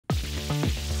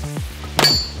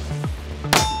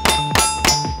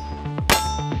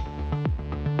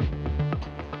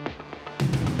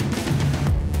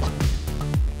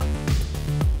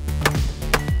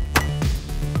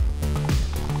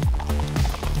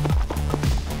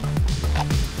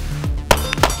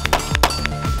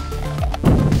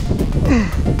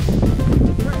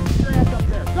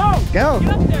Go. Get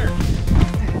up there.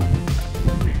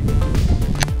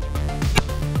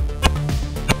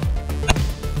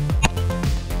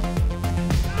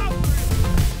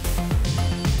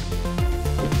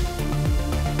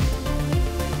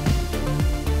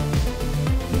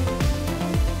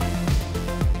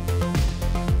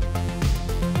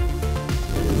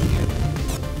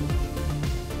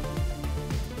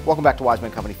 Welcome back to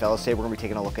Wiseman Company, fellas. Today we're going to be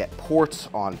taking a look at ports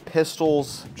on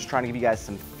pistols. I'm just trying to give you guys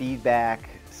some feedback,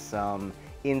 some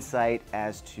insight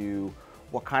as to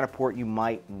what kind of port you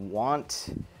might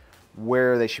want,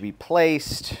 where they should be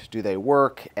placed, do they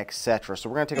work, etc. So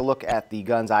we're going to take a look at the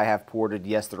guns I have ported.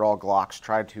 Yes, they're all Glocks.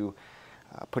 Try to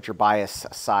put your bias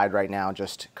aside right now and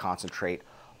just concentrate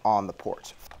on the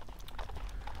ports.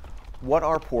 What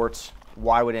are ports?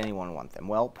 Why would anyone want them?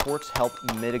 Well, ports help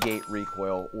mitigate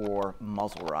recoil or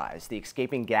muzzle rise. The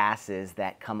escaping gases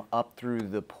that come up through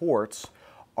the ports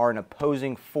are an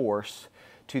opposing force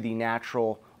to the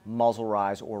natural muzzle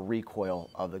rise or recoil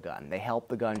of the gun. They help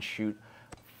the gun shoot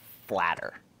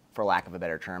flatter, for lack of a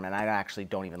better term, and I actually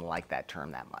don't even like that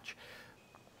term that much.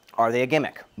 Are they a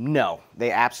gimmick? No,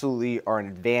 they absolutely are an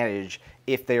advantage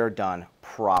if they are done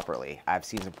properly. I've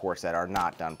seen some ports that are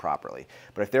not done properly,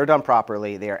 but if they're done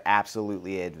properly, they are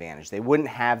absolutely an advantage. They wouldn't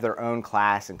have their own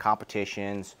class in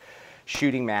competitions,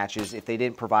 shooting matches, if they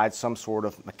didn't provide some sort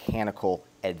of mechanical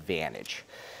advantage.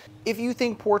 If you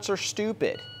think ports are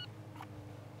stupid,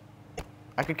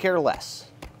 I could care less.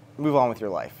 Move on with your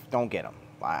life. Don't get them.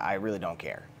 I really don't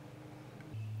care.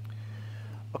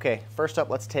 Okay, first up,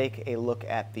 let's take a look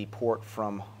at the port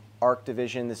from Arc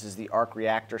Division. This is the Arc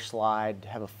Reactor slide.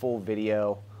 I have a full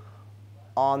video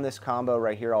on this combo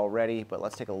right here already, but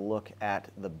let's take a look at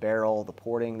the barrel, the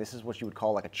porting. This is what you would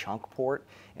call like a chunk port,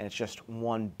 and it's just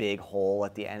one big hole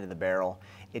at the end of the barrel.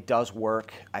 It does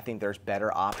work. I think there's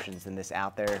better options than this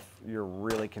out there if you're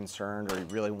really concerned or you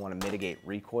really want to mitigate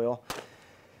recoil.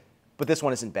 But this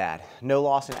one isn't bad. No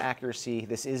loss in accuracy.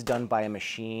 This is done by a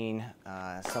machine.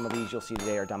 Some of these you'll see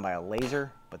today are done by a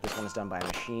laser, but this one is done by a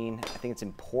machine. I think it's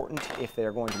important if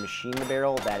they're going to machine the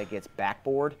barrel that it gets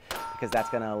backbored, because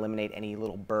that's going to eliminate any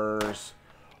little burrs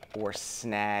or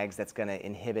snags that's going to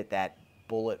inhibit that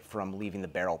bullet from leaving the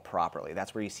barrel properly.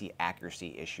 That's where you see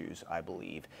accuracy issues, I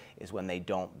believe, is when they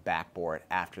don't backbore it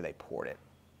after they port it.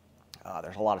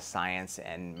 There's a lot of science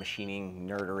and machining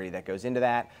nerdery that goes into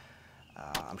that.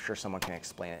 I'm sure someone can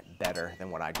explain it better than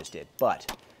what I just did.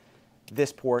 But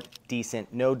this port,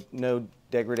 decent, no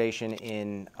degradation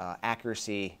in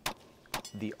accuracy.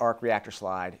 The Arc Reactor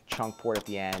slide, chunk port at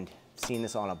the end. Seen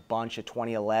this on a bunch of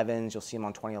 2011s. You'll see them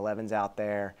on 2011s out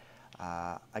there.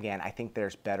 Again, I think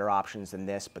there's better options than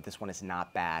this, but this one is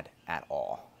not bad at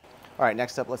all. All right,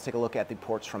 next up, let's take a look at the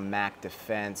ports from Mac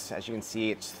Defense. As you can see,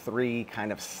 it's three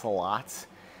kind of slots.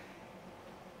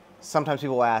 Sometimes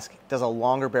people ask, does a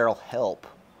longer barrel help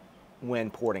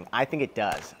when porting? I think it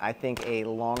does. I think a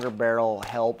longer barrel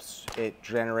helps. It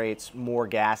generates more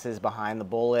gases behind the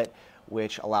bullet,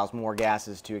 which allows more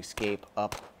gases to escape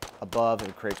up above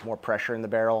and creates more pressure in the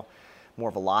barrel,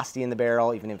 more velocity in the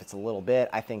barrel, even if it's a little bit.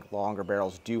 I think longer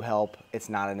barrels do help. It's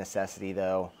not a necessity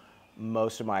though.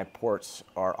 Most of my ports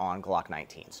are on Glock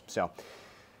 19s. So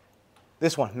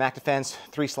this one, Mac Defense,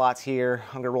 three slots here.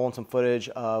 I'm gonna roll in some footage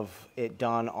of it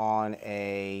done on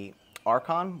a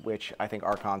Archon, which I think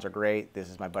Archons are great. This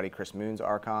is my buddy Chris Moon's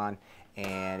Archon,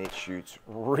 and it shoots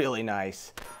really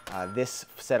nice. This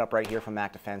setup right here from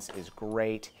Mac Defense is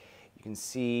great. You can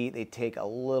see they take a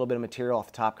little bit of material off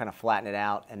the top, kind of flatten it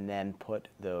out, and then put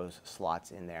those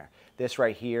slots in there. This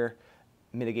right here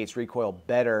mitigates recoil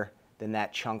better than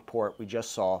that chunk port we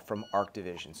just saw from Arc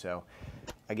Division. So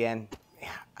again,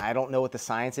 I don't know what the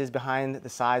science is behind the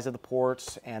size of the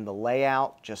ports and the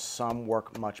layout, just some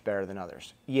work much better than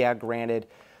others. Yeah, granted,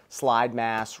 slide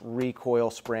mass,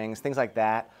 recoil springs, things like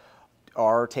that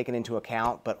are taken into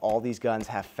account, but all these guns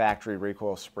have factory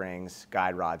recoil springs,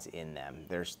 guide rods in them.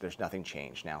 There's nothing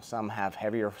changed. Now, some have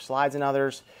heavier slides than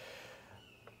others,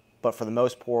 but for the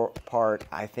most part,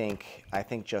 I think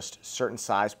just certain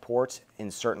size ports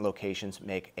in certain locations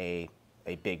make a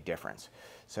big difference.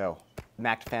 So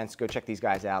Mac Defense, go check these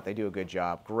guys out. They do a good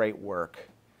job. Great work.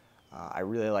 I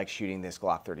really like shooting this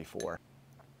Glock 34.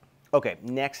 Okay,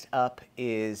 next up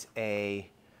is a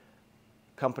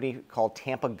company called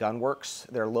Tampa Gun Werx.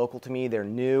 They're local to me. They're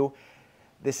new.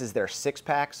 This is their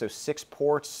 6-pack, so 6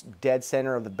 ports, dead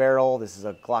center of the barrel. This is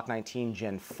a Glock 19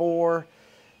 Gen 4,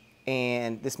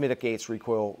 and this mitigates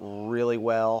recoil really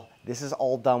well. This is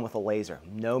all done with a laser,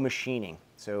 no machining.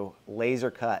 So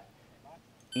laser cut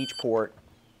each port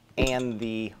and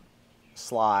the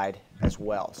slide as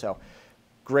well. So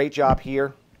great job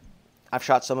here. I've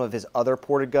shot some of his other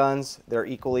ported guns. They're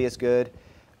equally as good.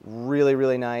 Really,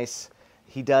 really nice.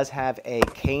 He does have a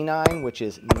K9, which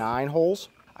is 9 holes.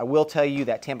 I will tell you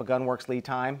that Tampa Gun Werx lead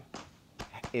time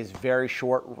is very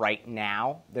short right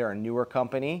now. They're a newer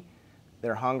company.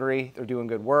 They're hungry. They're doing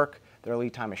good work. Their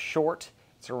lead time is short.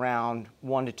 It's around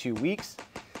 1 to 2 weeks.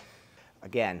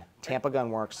 Again, Tampa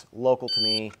Gun Werx, local to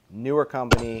me, newer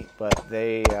company, but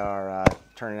they are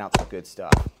turning out some good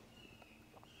stuff.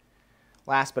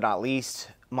 Last but not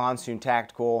least, Monsoon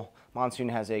Tactical. Monsoon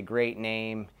has a great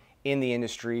name in the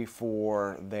industry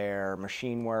for their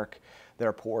machine work,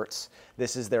 their ports.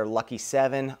 This is their Lucky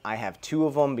 7. I have 2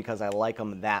 of them because I like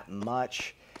them that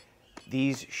much.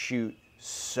 These shoot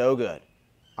so good.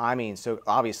 I mean, so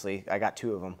obviously I got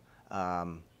 2 of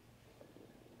them.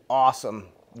 Awesome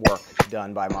work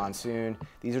done by Monsoon.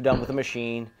 These are done with a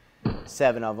machine,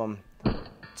 7 of them.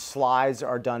 Slides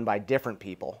are done by different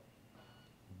people,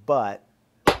 but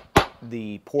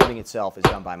the porting itself is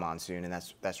done by Monsoon, and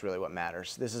that's really what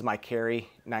matters. This is my carry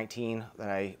 19 that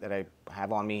I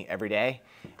have on me every day,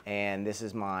 and this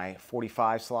is my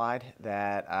 45 slide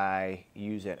that I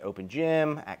use at open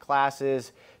gym, at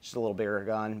classes. Just a little bigger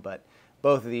gun, but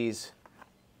both of these,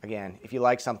 again, if you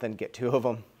like something, get 2 of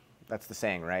them. That's the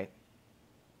saying, right?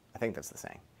 I think that's the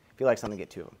saying. If you like something,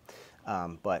 get 2 of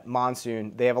them. But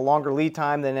Monsoon, they have a longer lead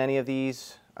time than any of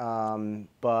these,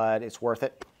 but it's worth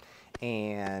it.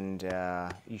 And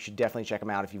you should definitely check them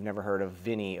out if you've never heard of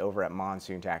Vinny over at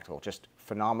Monsoon Tactical. Just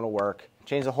phenomenal work.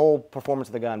 Changed the whole performance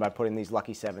of the gun by putting these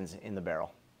Lucky 7s in the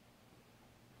barrel.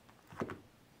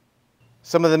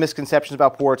 Some of the misconceptions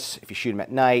about ports: if you shoot them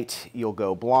at night, you'll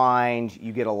go blind,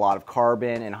 you get a lot of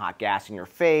carbon and hot gas in your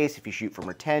face if you shoot from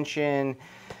retention.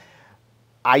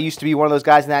 I used to be one of those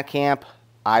guys in that camp.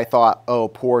 I thought, oh,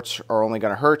 ports are only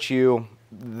going to hurt you.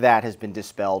 That has been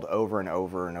dispelled over and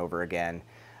over and over again.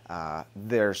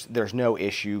 There's no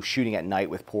issue shooting at night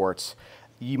with ports.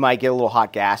 You might get a little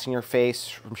hot gas in your face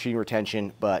from shooting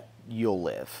retention, but you'll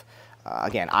live.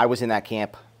 Again, I was in that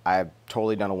camp. I've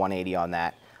totally done a 180 on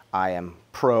that. I am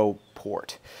pro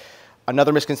port.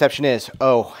 Another misconception is,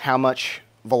 oh, how much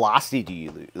velocity do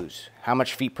you lose? How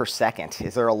much feet per second?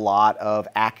 Is there a lot of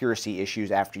accuracy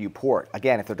issues after you port?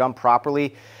 Again, if they're done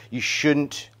properly, you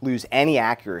shouldn't lose any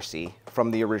accuracy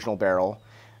from the original barrel.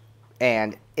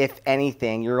 And if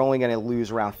anything, you're only going to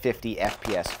lose around 50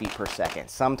 FPS, feet per second.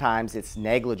 Sometimes it's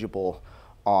negligible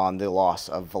on the loss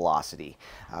of velocity.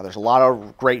 There's a lot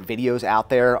of great videos out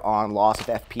there on loss of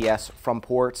FPS from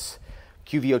ports.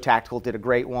 QVO Tactical did a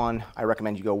great one. I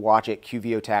recommend you go watch it.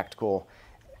 QVO Tactical.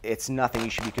 It's nothing you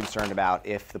should be concerned about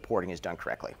if the porting is done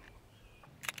correctly.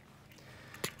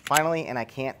 Finally, and I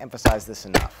can't emphasize this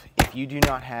enough, if you do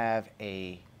not have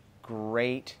a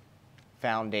great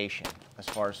foundation as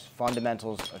far as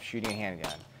fundamentals of shooting a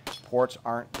handgun, ports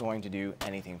aren't going to do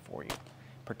anything for you,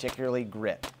 particularly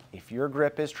grip. If your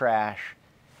grip is trash,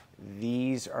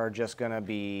 these are just going to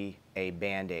be a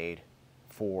band-aid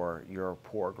for your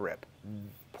poor grip.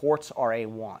 Ports are a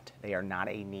want. They are not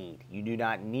a need. You do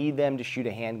not need them to shoot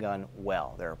a handgun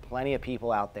well. There are plenty of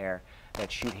people out there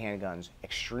that shoot handguns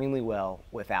extremely well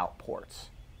without ports.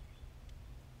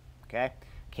 Okay?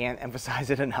 Can't emphasize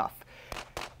it enough.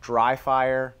 Dry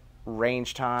fire,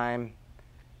 range time,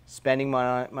 spending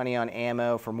money on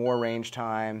ammo for more range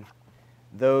time,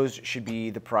 those should be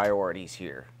the priorities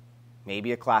here.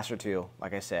 Maybe a class or 2,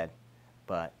 like I said,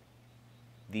 but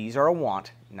these are a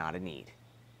want, not a need.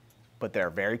 But they're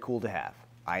very cool to have.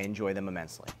 I enjoy them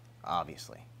immensely,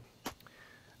 obviously.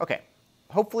 Okay,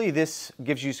 hopefully this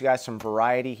gives you guys some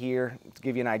variety here to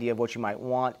give you an idea of what you might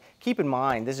want. Keep in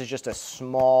mind, this is just a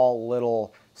small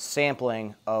little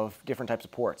sampling of different types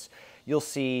of ports. You'll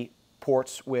see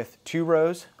ports with 2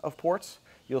 rows of ports.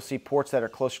 You'll see ports that are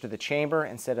closer to the chamber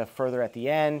instead of further at the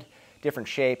end. Different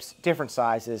shapes, different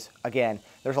sizes. Again,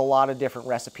 there's a lot of different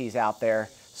recipes out there.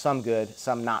 Some good,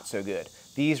 some not so good.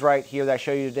 These right here that I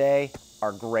show you today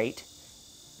are great.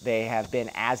 They have been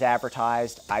as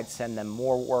advertised. I'd send them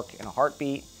more work in a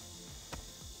heartbeat.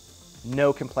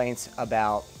 No complaints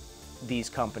about these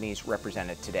companies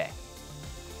represented today.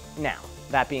 Now,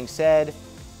 that being said,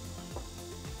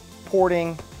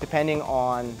 porting, depending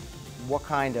on what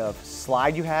kind of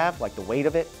slide you have, like the weight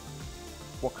of it,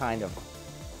 what kind of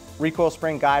recoil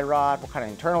spring, guide rod, what kind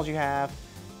of internals you have,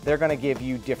 they're going to give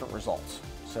you different results.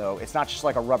 So it's not just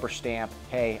like a rubber stamp,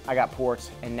 hey, I got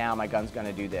ports and now my gun's going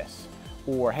to do this.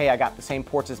 Or, hey, I got the same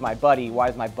ports as my buddy, why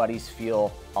does my buddy's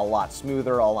feel a lot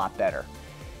smoother, a lot better?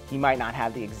 He might not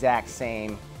have the exact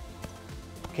same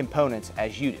components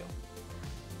as you do.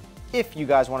 If you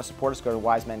guys want to support us, go to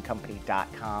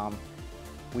wisemencompany.com.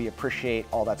 We appreciate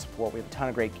all that support. We have a ton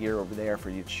of great gear over there for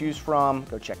you to choose from.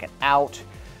 Go check it out.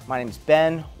 My name is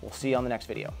Ben. We'll see you on the next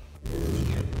video.